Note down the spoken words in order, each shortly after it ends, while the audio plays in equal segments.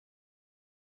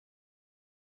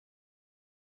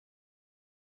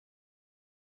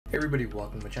Hey everybody,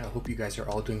 welcome to my channel. Hope you guys are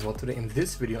all doing well today. In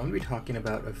this video, I'm going to be talking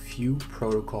about a few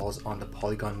protocols on the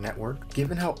Polygon network.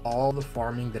 Given how all the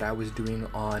farming that I was doing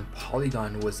on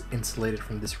Polygon was insulated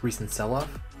from this recent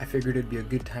sell-off, I figured it'd be a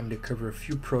good time to cover a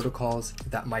few protocols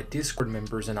that my Discord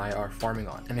members and I are farming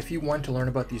on. And if you want to learn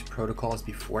about these protocols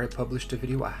before I publish the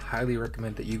video, I highly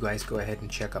recommend that you guys go ahead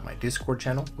and check out my Discord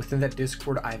channel. Within that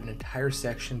Discord, I have an entire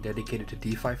section dedicated to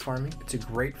DeFi farming. It's a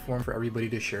great forum for everybody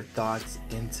to share thoughts,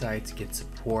 insights, get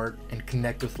support, and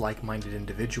connect with like-minded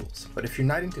individuals. But if you're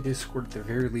not into Discord, at the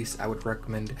very least, I would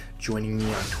recommend joining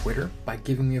me on Twitter. By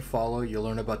giving me a follow, you'll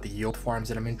learn about the yield farms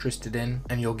that I'm interested in,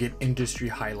 and you'll get industry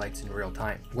highlights in real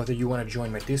time. Whether you want to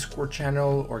join my Discord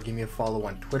channel or give me a follow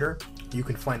on Twitter, you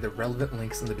can find the relevant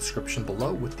links in the description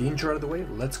below. With the intro out of the way,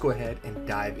 let's go ahead and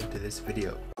dive into this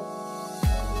video.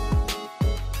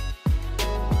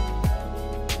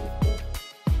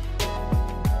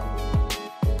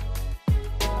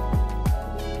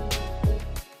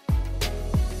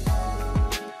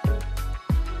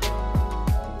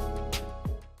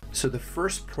 So the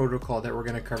first protocol that we're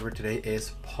going to cover today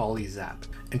is Polyzap.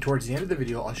 And towards the end of the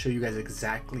video, I'll show you guys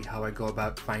exactly how I go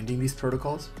about finding these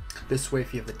protocols. This way,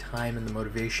 if you have the time and the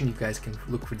motivation, you guys can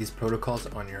look for these protocols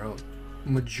on your own.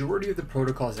 Majority of the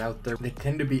protocols out there, they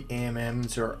tend to be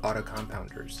AMMs or auto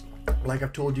compounders. Like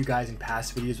I've told you guys in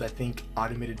past videos, I think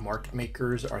automated market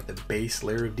makers are the base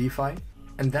layer of DeFi.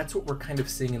 And that's what we're kind of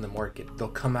seeing in the market. They'll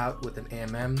come out with an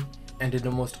AMM, and in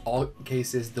almost all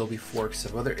cases, there'll be forks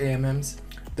of other AMMs.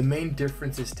 The main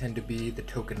differences tend to be the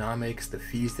tokenomics, the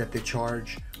fees that they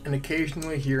charge, and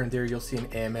occasionally here and there you'll see an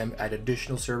AMM add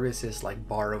additional services like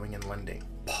borrowing and lending.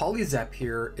 Polyzap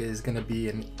here is going to be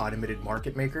an automated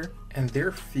market maker, and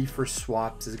their fee for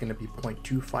swaps is going to be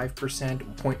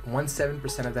 0.25%,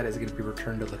 0.17% of that is going to be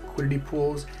returned to liquidity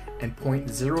pools, and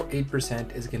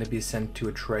 0.08% is going to be sent to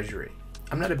a treasury.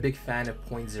 I'm not a big fan of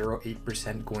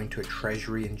 0.08% going to a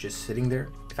treasury and just sitting there.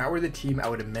 If I were the team, I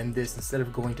would amend this. Instead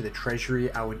of going to the treasury,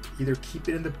 I would either keep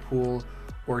it in the pool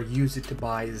or use it to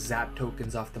buy Zap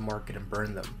tokens off the market and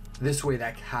burn them. This way,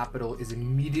 that capital is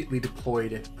immediately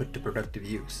deployed and put to productive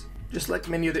use. Just like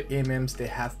many other AMMs, they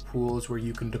have pools where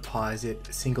you can deposit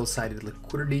single-sided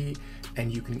liquidity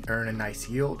and you can earn a nice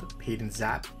yield paid in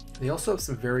Zap. They also have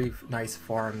some very nice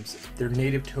farms. Their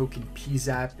native token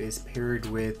PZAP is paired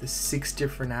with 6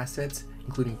 different assets,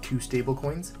 including 2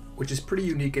 stablecoins, which is pretty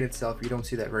unique in itself. You don't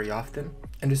see that very often.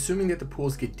 And assuming that the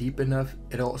pools get deep enough,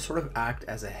 it'll sort of act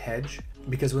as a hedge,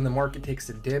 because when the market takes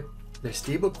a dip, their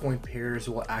stablecoin pairs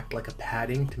will act like a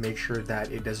padding to make sure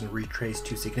that it doesn't retrace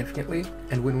too significantly.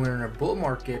 And when we're in a bull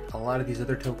market, a lot of these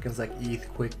other tokens like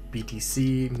ETH, Quick,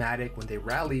 BTC, MATIC, when they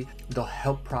rally, they'll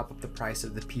help prop up the price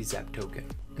of the PZAP token.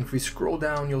 And if we scroll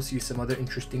down, you'll see some other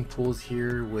interesting pools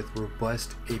here with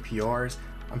robust APRs.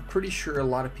 I'm pretty sure a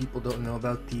lot of people don't know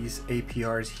about these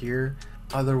APRs here.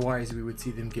 Otherwise, we would see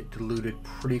them get diluted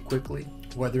pretty quickly.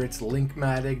 Whether it's Link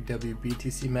MATIC,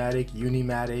 WBTC MATIC, Uni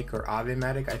MATIC, or Aave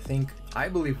MATIC, I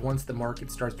believe once the market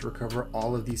starts to recover,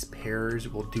 all of these pairs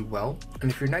will do well.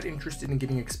 And if you're not interested in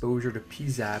getting exposure to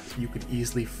PZAP, you could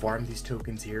easily farm these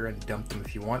tokens here and dump them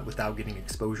if you want without getting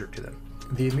exposure to them.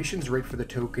 The emissions rate for the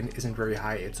token isn't very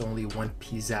high. It's only 1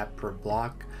 PZAP per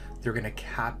block. They're going to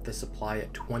cap the supply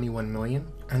at 21 million.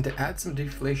 And to add some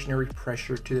deflationary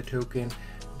pressure to the token,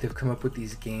 they've come up with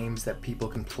these games that people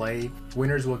can play.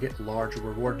 Winners will get large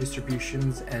reward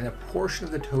distributions, and a portion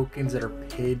of the tokens that are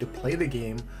paid to play the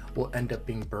game will end up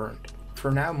being burned.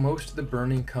 For now, most of the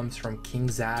burning comes from King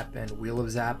Zap and Wheel of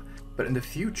Zap, but in the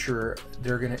future,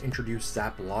 they're going to introduce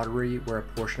Zap Lottery, where a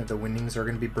portion of the winnings are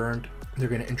going to be burned. They're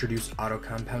going to introduce auto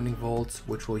compounding vaults,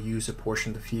 which will use a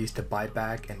portion of the fees to buy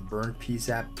back and burn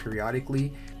PZAP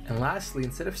periodically. And lastly,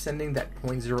 instead of sending that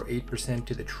 0.08%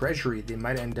 to the treasury, they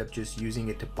might end up just using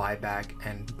it to buy back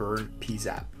and burn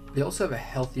PZAP. They also have a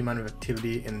healthy amount of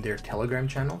activity in their Telegram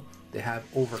channel. They have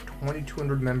over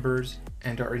 2,200 members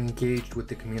and are engaged with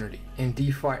the community. In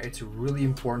DeFi, it's really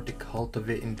important to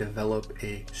cultivate and develop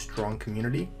a strong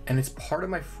community. And it's part of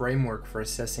my framework for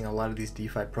assessing a lot of these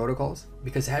DeFi protocols,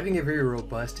 because having a very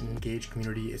robust and engaged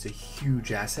community is a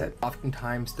huge asset.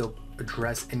 Oftentimes, they'll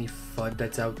address any FUD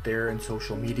that's out there in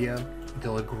social media.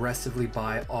 They'll aggressively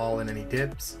buy all and any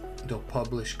dips. They'll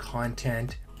publish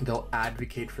content. They'll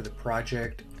advocate for the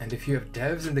project. And if you have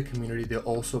devs in the community, they'll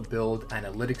also build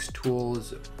analytics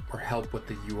tools or help with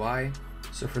the UI.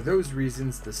 So for those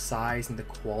reasons, the size and the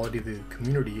quality of the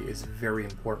community is very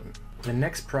important. The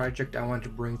next project I want to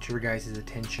bring to your guys'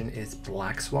 attention is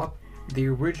Blackswap. They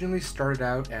originally started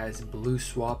out as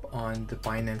BlueSwap on the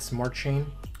Binance Smart Chain,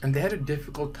 and they had a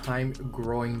difficult time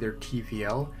growing their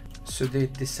TVL. So they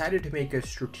decided to make a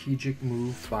strategic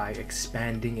move by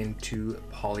expanding into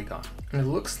Polygon. And it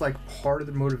looks like part of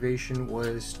the motivation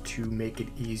was to make it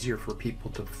easier for people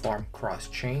to farm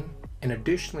cross-chain. And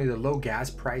additionally, the low gas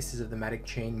prices of the MATIC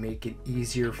chain make it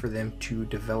easier for them to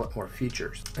develop more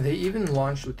features. And they even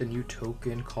launched with a new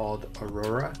token called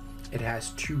Aurora. It has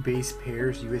two base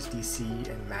pairs, USDC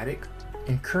and MATIC.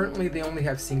 And currently they only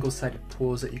have single-sided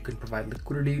pools that you can provide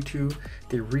liquidity to.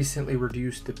 They recently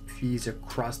reduced the fees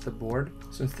across the board.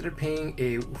 So instead of paying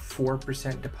a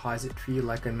 4% deposit fee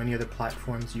like on many other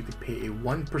platforms, you could pay a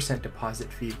 1%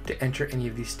 deposit fee to enter any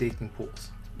of these staking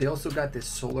pools. They also got this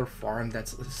solar farm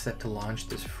that's set to launch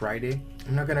this Friday.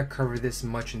 I'm not going to cover this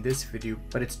much in this video,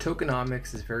 but its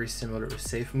tokenomics is very similar to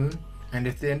SafeMoon. And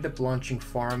if they end up launching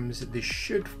farms, they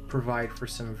should provide for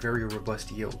some very robust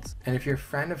yields. And if you're a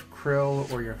fan of Krill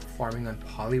or you're farming on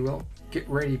Polywhale, get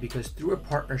ready because through a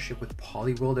partnership with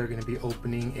Polywhale, they're going to be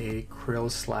opening a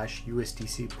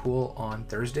Krill/USDC pool on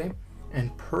Thursday.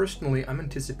 And personally, I'm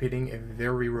anticipating a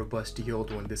very robust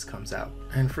yield when this comes out.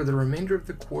 And for the remainder of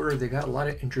the quarter, they got a lot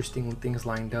of interesting things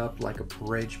lined up, like a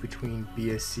bridge between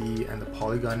BSC and the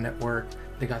Polygon network.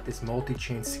 They got this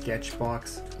multi-chain sketch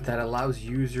box that allows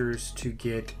users to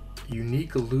get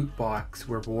unique loot box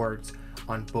rewards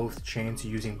on both chains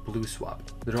using Blackswap.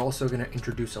 They're also going to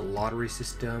introduce a lottery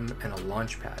system and a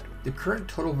launchpad. The current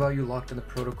total value locked on the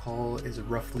protocol is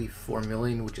roughly 4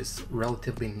 million, which is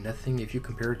relatively nothing if you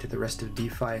compare it to the rest of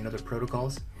DeFi and other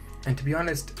protocols. And to be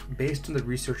honest, based on the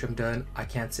research I've done, I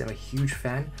can't say I'm a huge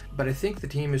fan, but I think the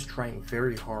team is trying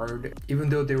very hard. Even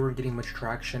though they weren't getting much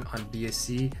traction on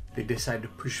BSC, they decided to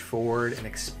push forward and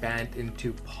expand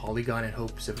into Polygon in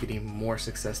hopes of getting more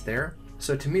success there.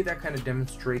 So to me, that kind of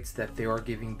demonstrates that they are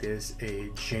giving this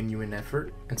a genuine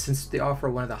effort. And since they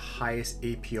offer one of the highest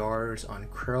APRs on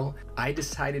Krill, I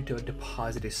decided to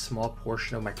deposit a small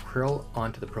portion of my Krill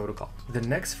onto the protocol. The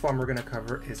next farm we're going to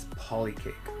cover is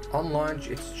Polycake. On launch,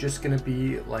 it's just going to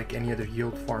be like any other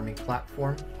yield farming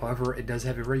platform. However, it does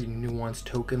have a very nuanced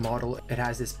token model. It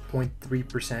has this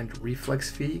 0.3%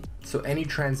 reflex fee. So any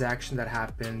transaction that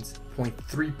happens,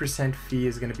 0.3% fee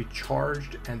is going to be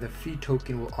charged, and the fee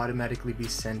token will automatically be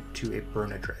sent to a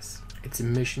burn address. Its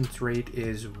emissions rate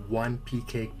is 1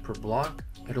 Pcake per block.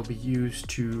 It'll be used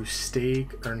to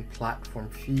stake, earn platform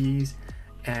fees,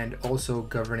 and also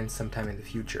governance sometime in the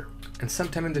future. And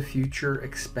sometime in the future,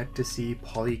 expect to see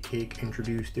Polycake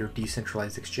introduce their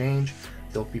decentralized exchange.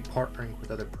 They'll be partnering with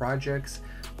other projects.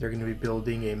 They're going to be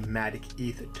building a MATIC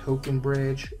ETH token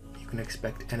bridge. You can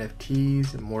expect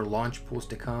NFTs and more launch pools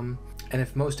to come. And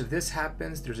if most of this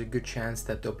happens, there's a good chance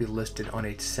that they'll be listed on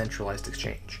a centralized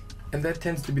exchange. And that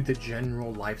tends to be the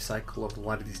general life cycle of a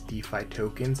lot of these DeFi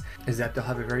tokens, is that they'll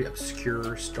have a very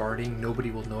obscure starting,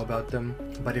 nobody will know about them.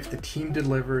 But if the team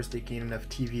delivers, they gain enough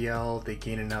TVL, they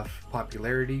gain enough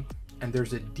popularity, and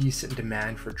there's a decent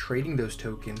demand for trading those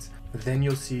tokens, then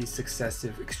you'll see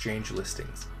successive exchange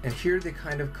listings. And here they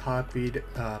kind of copied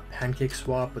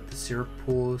PancakeSwap with the syrup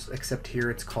pools, except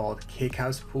here it's called Cake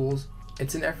House pools.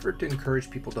 It's an effort to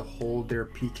encourage people to hold their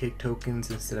Pcake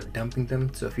tokens instead of dumping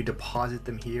them. So if you deposit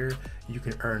them here, you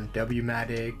can earn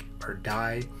WMATIC or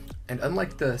DAI. And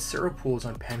unlike the syrup pools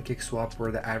on PancakeSwap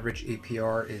where the average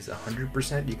APR is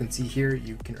 100%, you can see here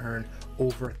you can earn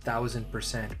over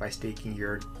 1000% by staking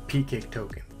your Pcake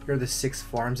token. Here are the 6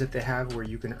 farms that they have where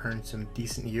you can earn some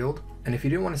decent yield. And if you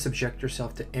didn't want to subject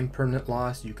yourself to impermanent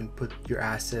loss, you can put your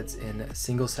assets in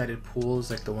single-sided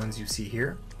pools like the ones you see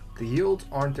here. The yields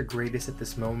aren't the greatest at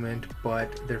this moment, but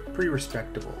they're pretty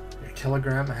respectable. Their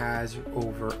Telegram has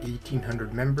over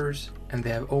 1,800 members, and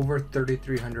they have over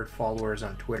 3,300 followers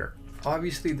on Twitter.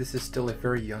 Obviously, this is still a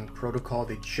very young protocol.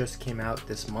 They just came out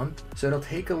this month, so it'll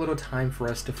take a little time for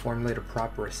us to formulate a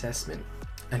proper assessment.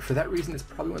 And for that reason, it's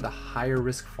probably one of the higher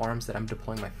risk farms that I'm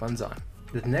deploying my funds on.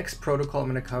 The next protocol I'm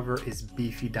going to cover is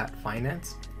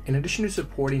Beefy.finance. In addition to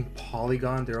supporting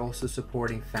Polygon, they're also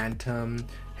supporting Phantom,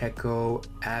 Hecko,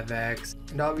 Avex,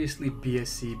 and obviously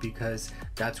BSC because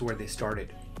that's where they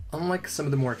started. Unlike some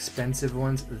of the more expensive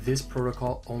ones, this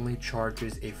protocol only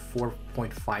charges a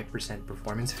 4.5%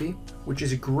 performance fee, which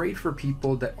is great for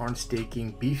people that aren't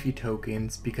staking Beefy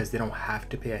tokens because they don't have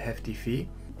to pay a hefty fee,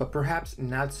 but perhaps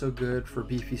not so good for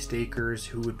Beefy stakers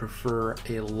who would prefer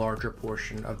a larger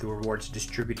portion of the rewards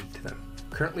distributed to them.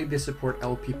 Currently, they support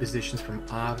LP positions from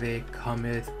Aave,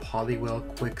 Cometh, Polywhale,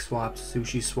 QuickSwap,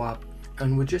 SushiSwap,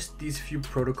 and with just these few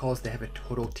protocols, they have a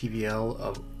total TVL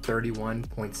of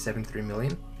 31.73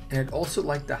 million. And I'd also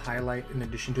like to highlight, in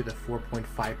addition to the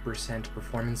 4.5%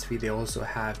 performance fee, they also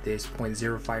have this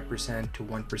 0.05% to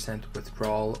 1%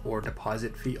 withdrawal or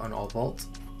deposit fee on all vaults.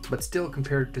 but still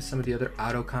compared to some of the other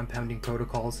auto compounding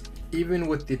protocols, even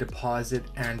with the deposit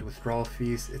and withdrawal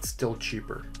fees, it's still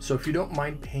cheaper. So if you don't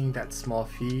mind paying that small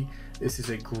fee, this is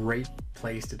a great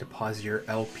place to deposit your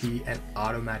LP and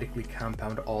automatically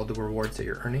compound all the rewards that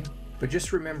you're earning. But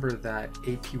just remember that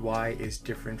APY is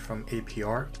different from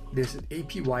APR. This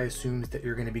APY assumes that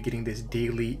you're going to be getting this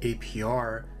daily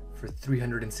APR for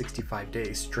 365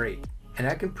 days straight. And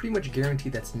I can pretty much guarantee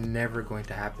that's never going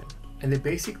to happen. And they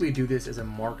basically do this as a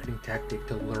marketing tactic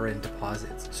to lure in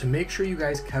deposits. So make sure you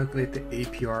guys calculate the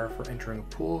APR for entering a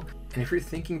pool. And if you're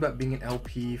thinking about being an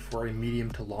LP for a medium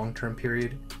to long-term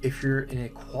period, if you're in a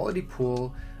quality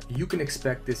pool, you can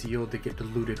expect this yield to get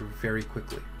diluted very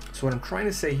quickly. So what I'm trying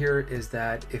to say here is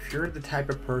that if you're the type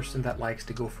of person that likes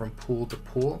to go from pool to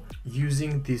pool,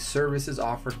 using the services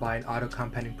offered by an auto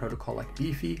compounding protocol like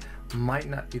Beefy might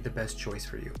not be the best choice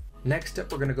for you. Next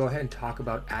up, we're going to go ahead and talk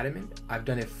about Adamant. I've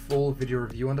done a full video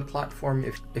review on the platform.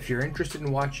 If you're interested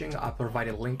in watching, I'll provide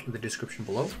a link in the description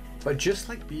below. But just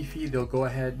like Beefy, they'll go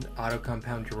ahead and auto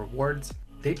compound your rewards.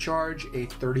 They charge a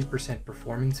 30%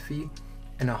 performance fee,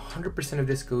 and 100% of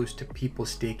this goes to people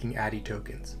staking ADDI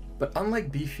tokens. But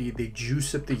unlike Beefy, they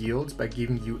juice up the yields by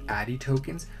giving you ADDI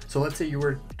tokens. So let's say you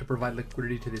were to provide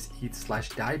liquidity to this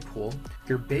ETH/DAI pool,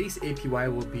 your base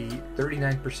APY will be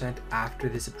 39% after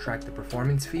they subtract the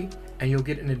performance fee, and you'll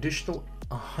get an additional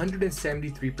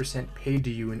 173% paid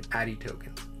to you in ADDI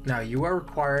tokens. Now, you are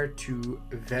required to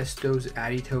vest those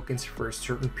ADDI tokens for a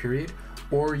certain period,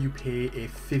 or you pay a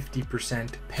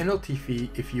 50% penalty fee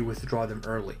if you withdraw them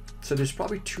early. So there's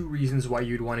probably two reasons why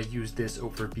you'd want to use this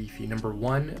over Beefy. Number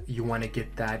one, you want to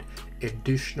get that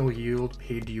additional yield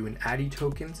paid to you in ADDI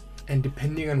tokens. And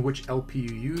depending on which LP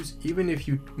you use, even if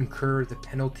you incur the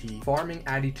penalty, farming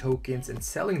ADDI tokens and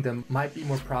selling them might be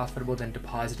more profitable than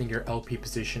depositing your LP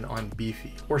position on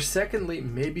Beefy. Or secondly,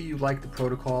 maybe you like the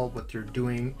protocol, what you're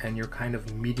doing, and you're kind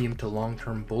of medium to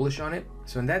long-term bullish on it.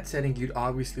 So in that setting, you'd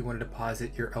obviously want to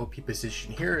deposit your LP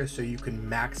position here so you can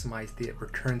maximize the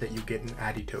return that you get in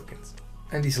ADDI tokens.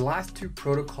 And these last two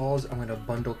protocols I'm going to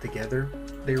bundle together.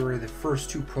 They were the first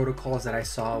two protocols that I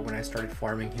saw when I started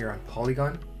farming here on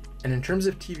Polygon. And in terms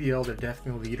of TVL, they're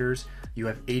definitely leaders. You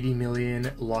have 80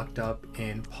 million locked up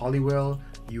in Polywhale.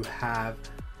 You have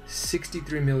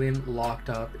 63 million locked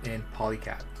up in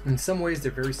Polycat. In some ways,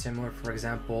 they're very similar. For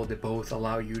example, they both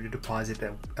allow you to deposit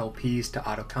the LPs to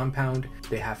auto compound.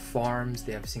 They have farms,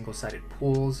 they have single-sided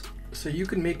pools. So you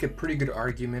can make a pretty good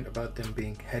argument about them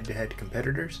being head-to-head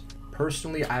competitors.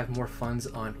 Personally, I have more funds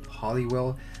on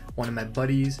Polywhale. One of my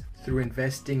buddies, through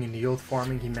investing in yield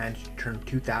farming, he managed to turn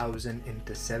 2,000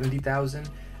 into 70,000,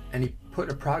 and he put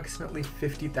approximately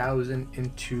 50,000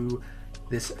 into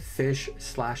this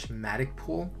fish/MATIC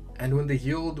pool. And when the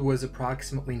yield was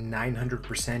approximately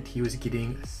 900%, he was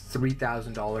getting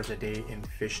 $3,000 a day in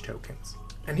fish tokens.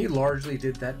 And he largely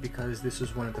did that because this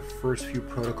was one of the first few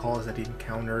protocols that he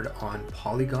encountered on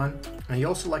Polygon. And he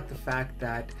also liked the fact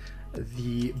that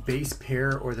the base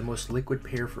pair or the most liquid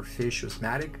pair for fish was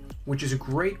MATIC, which is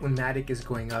great when MATIC is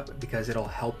going up because it'll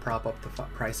help prop up the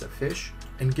price of fish.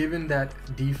 And given that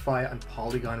DeFi on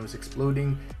Polygon was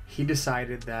exploding, he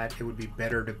decided that it would be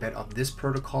better to bet on this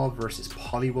protocol versus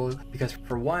Polywhale because,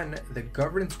 for one, the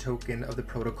governance token of the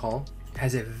protocol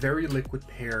has a very liquid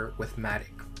pair with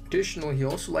MATIC. Additionally, he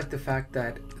also liked the fact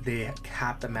that they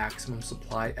cap the maximum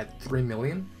supply at 3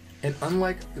 million. And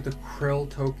unlike the krill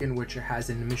token, which has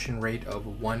an emission rate of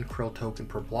 1 krill token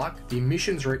per block, the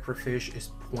emissions rate for fish is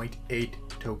 0.8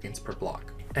 tokens per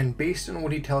block. And based on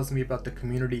what he tells me about the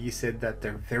community, he said that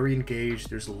they're very engaged.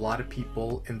 There's a lot of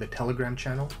people in the Telegram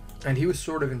channel. And he was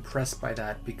sort of impressed by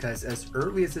that because as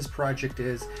early as this project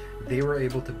is, they were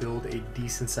able to build a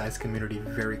decent sized community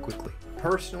very quickly.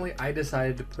 Personally, I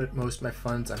decided to put most of my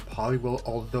funds on Polywhale,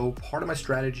 although part of my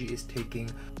strategy is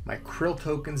taking my krill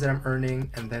tokens that I'm earning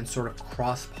and then sort of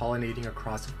cross-pollinating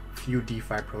across a few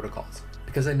DeFi protocols.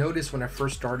 Because I noticed when I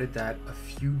first started that a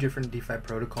few different DeFi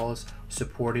protocols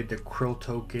supported the krill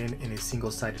token in a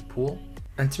single-sided pool.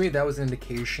 And to me, that was an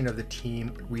indication of the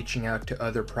team reaching out to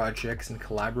other projects and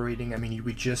collaborating. I mean,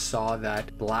 we just saw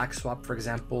that Blackswap, for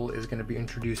example, is going to be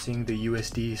introducing the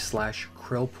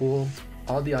USD/krill pool.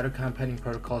 All the auto compounding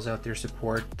protocols out there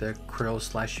support the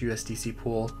krill/USDC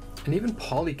pool, and even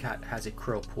Polycat has a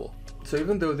krill pool. So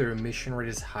even though their emission rate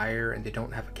is higher and they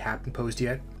don't have a cap imposed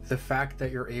yet, The fact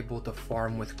that you're able to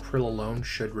farm with krill alone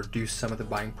should reduce some of the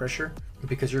buying pressure,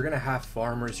 because you're going to have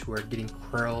farmers who are getting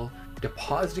krill,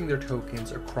 depositing their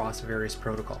tokens across various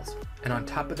protocols. And on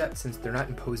top of that, since they're not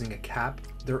imposing a cap,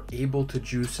 they're able to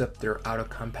juice up their auto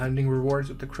compounding rewards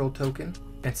with the krill token.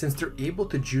 And since they're able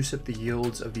to juice up the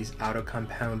yields of these auto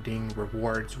compounding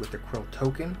rewards with the krill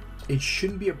token, it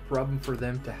shouldn't be a problem for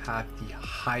them to have the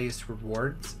highest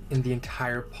rewards in the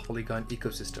entire Polygon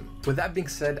ecosystem. With that being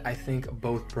said, I think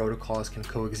both protocols can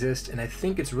coexist, and I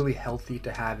think it's really healthy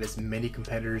to have as many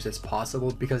competitors as possible,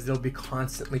 because they'll be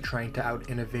constantly trying to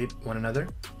out-innovate one another.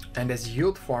 And as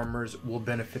yield farmers, will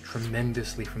benefit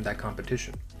tremendously from that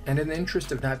competition. And in the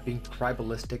interest of not being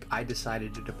tribalistic, I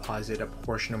decided to deposit a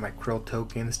portion of my krill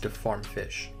tokens to farm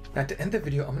fish. Now, to end the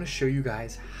video, I'm going to show you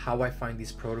guys how I find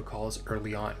these protocols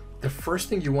early on. The first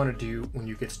thing you want to do when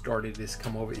you get started is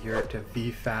come over here to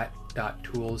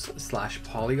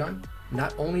vfat.tools/Polygon.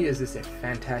 Not only is this a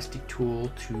fantastic tool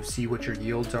to see what your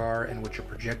yields are and what your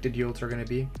projected yields are going to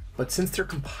be, but since they're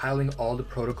compiling all the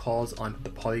protocols onto the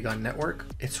Polygon network,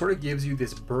 it sort of gives you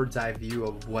this bird's eye view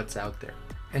of what's out there.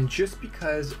 And just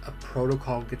because a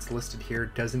protocol gets listed here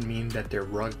doesn't mean that they're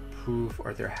rug proof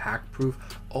or they're hack proof.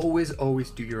 Always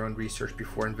do your own research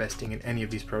before investing in any of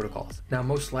these protocols. Now,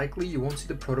 most likely you won't see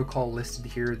the protocol listed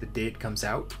here the day it comes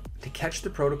out. To catch the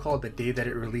protocol the day that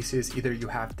it releases, either you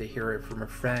have to hear it from a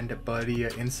friend, a buddy,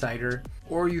 an insider,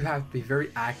 or you have to be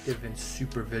very active and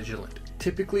super vigilant.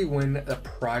 Typically when a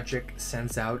project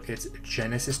sends out its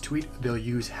Genesis tweet, they'll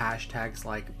use hashtags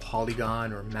like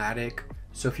Polygon or MATIC.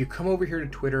 So if you come over here to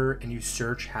Twitter and you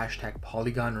search hashtag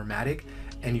Polygon or MATIC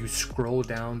and you scroll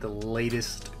down the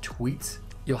latest tweets,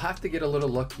 you'll have to get a little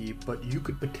lucky, but you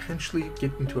could potentially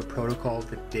get into a protocol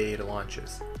the day it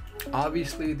launches.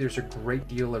 Obviously, there's a great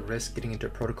deal of risk getting into a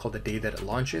protocol the day that it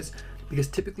launches, because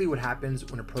typically what happens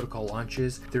when a protocol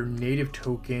launches, their native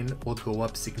token will go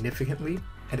up significantly.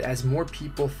 And as more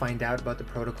people find out about the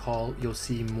protocol, you'll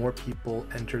see more people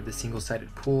enter the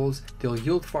single-sided pools. They'll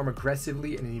yield farm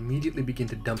aggressively and immediately begin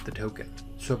to dump the token.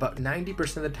 So about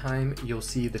 90% of the time, you'll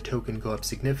see the token go up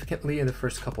significantly in the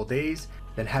first couple days,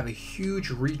 then have a huge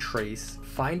retrace,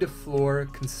 find a floor,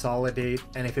 consolidate,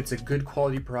 and if it's a good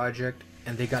quality project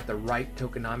and they got the right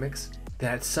tokenomics,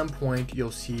 then at some point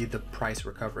you'll see the price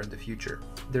recover in the future.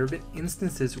 There have been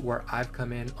instances where I've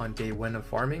come in on day one of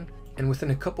farming, and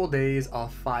within a couple days, I'll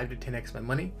 5 to 10x my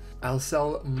money. I'll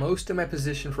sell most of my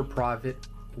position for profit,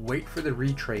 wait for the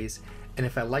retrace, and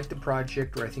if I like the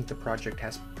project or I think the project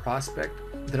has prospect,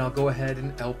 then I'll go ahead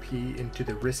and LP into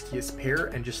the riskiest pair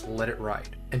and just let it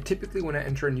ride. And typically when I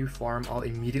enter a new farm, I'll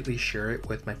immediately share it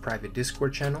with my private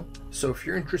Discord channel. So if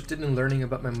you're interested in learning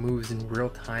about my moves in real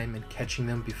time and catching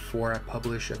them before I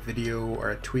publish a video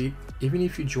or a tweet, even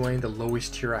if you join the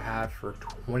lowest tier I have for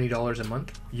 $20 a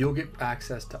month, you'll get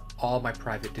access to all my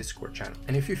private Discord channel.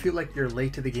 And if you feel like you're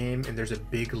late to the game and there's a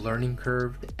big learning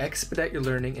curve, to expedite your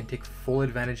learning and take full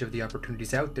advantage of the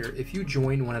opportunities out there, if you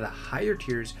join one of the higher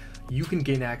tiers, you can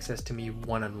gain access to me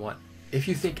one-on-one. If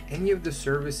you think any of the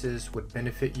services would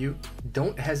benefit you,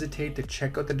 don't hesitate to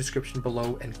check out the description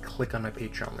below and click on my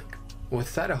Patreon link.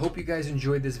 With that, I hope you guys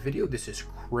enjoyed this video. This is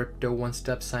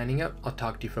CryptoOneStop signing out. I'll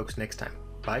talk to you folks next time.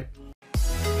 Bye.